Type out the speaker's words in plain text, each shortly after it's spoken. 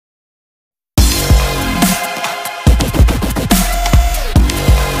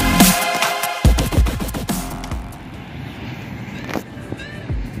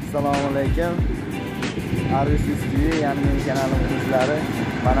alaykum. Arvisiski, ya'ni mening kanalim qizlari.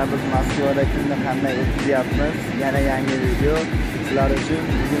 Mana biz Moskvada kunni qanday o'tkazyapmiz. Yana yangi video sizlar uchun.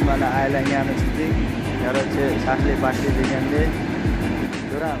 Bugun mana aylangani chiqdik. Qarochi shahli-pashli degandek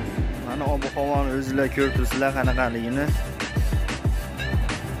ko'ramiz. Mana ob-havoni o'zingizlar ko'rib turibsizlar qanaqaligini.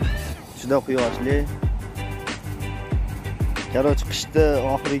 Juda quyoshli. Qarochi qishda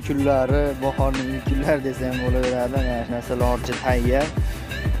oxirgi kunlari, bahorning ilk kunlari desam bo'laveradi. Mana shu narsalar orcha tayyor.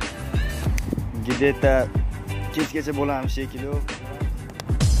 Где-то kechgacha bo'lamiz shekilli.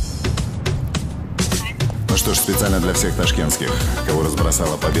 Ну что ж, специально для всех ташкентских, кого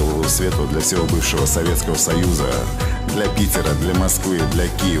разбросало по белому свету, для всего бывшего Советского Союза, для Питера, для Москвы, для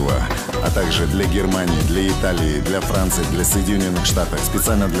Киева, а также для Германии, для Италии, для Франции, для Соединенных Штатов.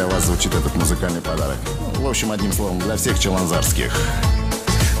 Специально для вас звучит этот музыкальный подарок. В общем, одним словом, для всех челанзарских.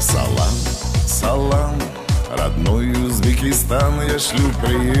 Салам, салам, родной Узбекистан, я шлю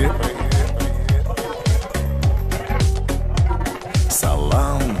привет.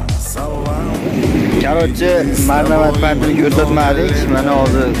 Салам, салам. Qarochi marhamat paytini ko'rsatmadik. Mana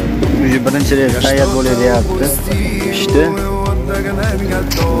hozir uji birinchi reys tayyor bo'layapti. Pishdi.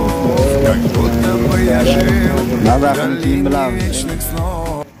 Nazarni keyin bilamiz.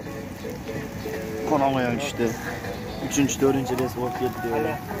 Qorong'i tushdi. 3-4 reys bo'lib ketdi.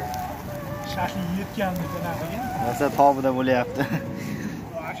 Shahli yetganmi bunaqa? Rosa tobida bo'layapti.